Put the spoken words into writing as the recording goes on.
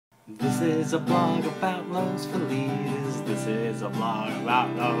This is a blog about Los Feliz. This is a blog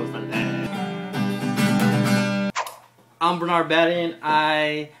about Los Feliz. I'm Badion.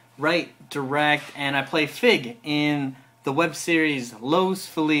 I write, direct, and I play Fig in the web series Los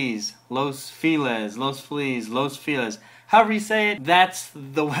Feliz. Los Feliz. Los Feliz. Los Feliz. However you say it, that's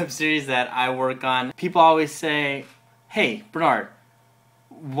the web series that I work on. People always say, hey, Bernard,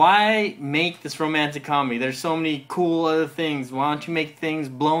 why make this romantic comedy? There's so many cool other things. Why don't you make things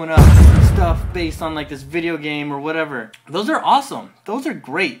blowing up stuff based on like this video game or whatever? Those are awesome. Those are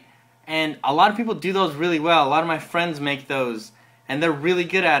great. And a lot of people do those really well. A lot of my friends make those and they're really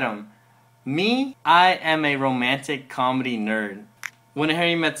good at them. Me, I am a romantic comedy nerd. When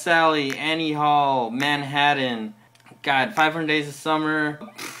Harry Met Sally, Annie Hall, Manhattan, God, 500 Days of Summer,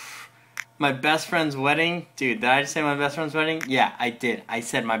 my best friend's wedding. Dude, did I just say my best friend's wedding? Yeah, I did. I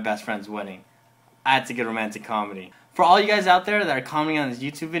said my best friend's wedding. That's a good romantic comedy. For all you guys out there that are commenting on this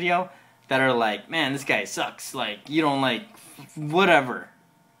YouTube video that are like, man, this guy sucks. Like, you don't like whatever.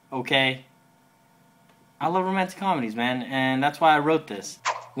 Okay? I love romantic comedies, man, and that's why I wrote this.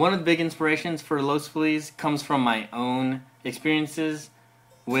 One of the big inspirations for Los Feliz comes from my own experiences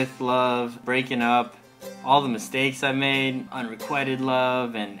with love, breaking up, all the mistakes I made, unrequited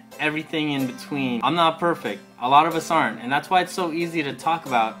love, and everything in between. I'm not perfect. A lot of us aren't, and that's why it's so easy to talk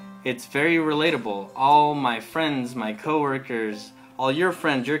about. It's very relatable. All my friends, my coworkers, all your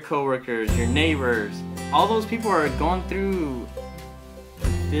friends, your coworkers, your neighbors, all those people are going through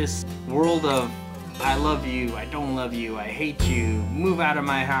this world of I love you, I don't love you, I hate you, move out of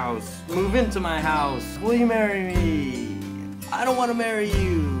my house, move into my house, will you marry me? I don't want to marry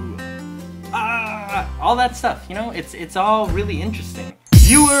you. All that stuff, you know, it's all really interesting.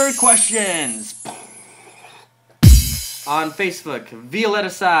 Viewer questions on Facebook. Violeta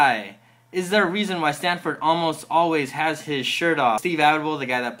Sai, is there a reason why Stanford almost always has his shirt off? Steve Adable, the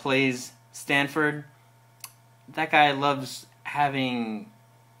guy that plays Stanford, that guy loves having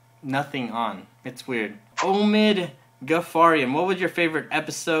nothing on. It's weird. Omid Ghaffarian, what was your favorite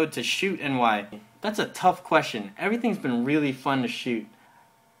episode to shoot and why? That's a tough question. Everything's been really fun to shoot.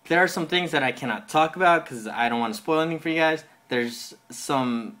 There are some things that I cannot talk about because I don't want to spoil anything for you guys. There's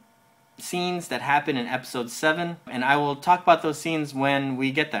some scenes that happen in episode 7, and I will talk about those scenes when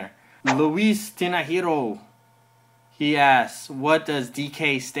we get there. Luis Tinajero, he asks, what does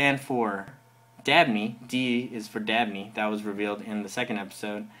DK stand for? Dabney, D is for Dabney, that was revealed in the second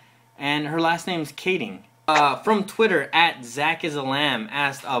episode. And her last name is Kading. From Twitter, @ZachIsALamb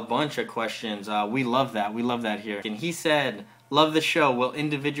asked a bunch of questions. We love that here. And he said, love the show. Will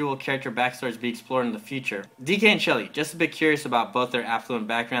individual character backstories be explored in the future? DK and Shelly, just a bit curious about both their affluent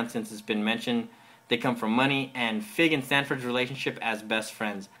backgrounds since it's been mentioned they come from money, and Fig and Stanford's relationship as best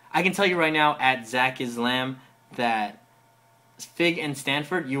friends. I can tell you right now, @ZachIsLamb, that Fig and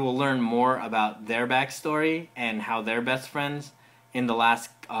Stanford, you will learn more about their backstory and how they're best friends in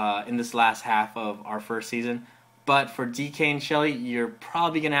this last half of our first season. But for DK and Shelly, you're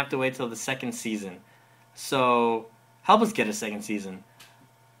probably gonna have to wait till the second season. So help us get a second season.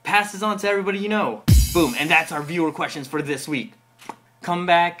 Pass this on to everybody you know. Boom, and that's our viewer questions for this week. Come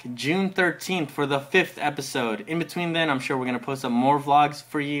back June 13th for the 5th episode. In between then, I'm sure we're gonna post up more vlogs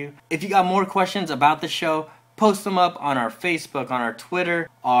for you. If you got more questions about the show, post them up on our Facebook, on our Twitter,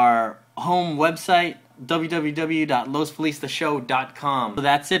 our home website, www.losfeliztheshow.com. So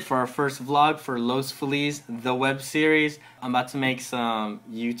that's it for our first vlog for Los Feliz, the web series. I'm about to make some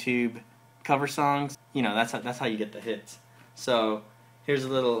YouTube cover songs. You know, that's how you get the hits. So here's a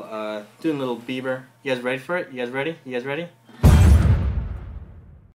little, doing a little Bieber. You guys ready for it? You guys ready? You guys ready?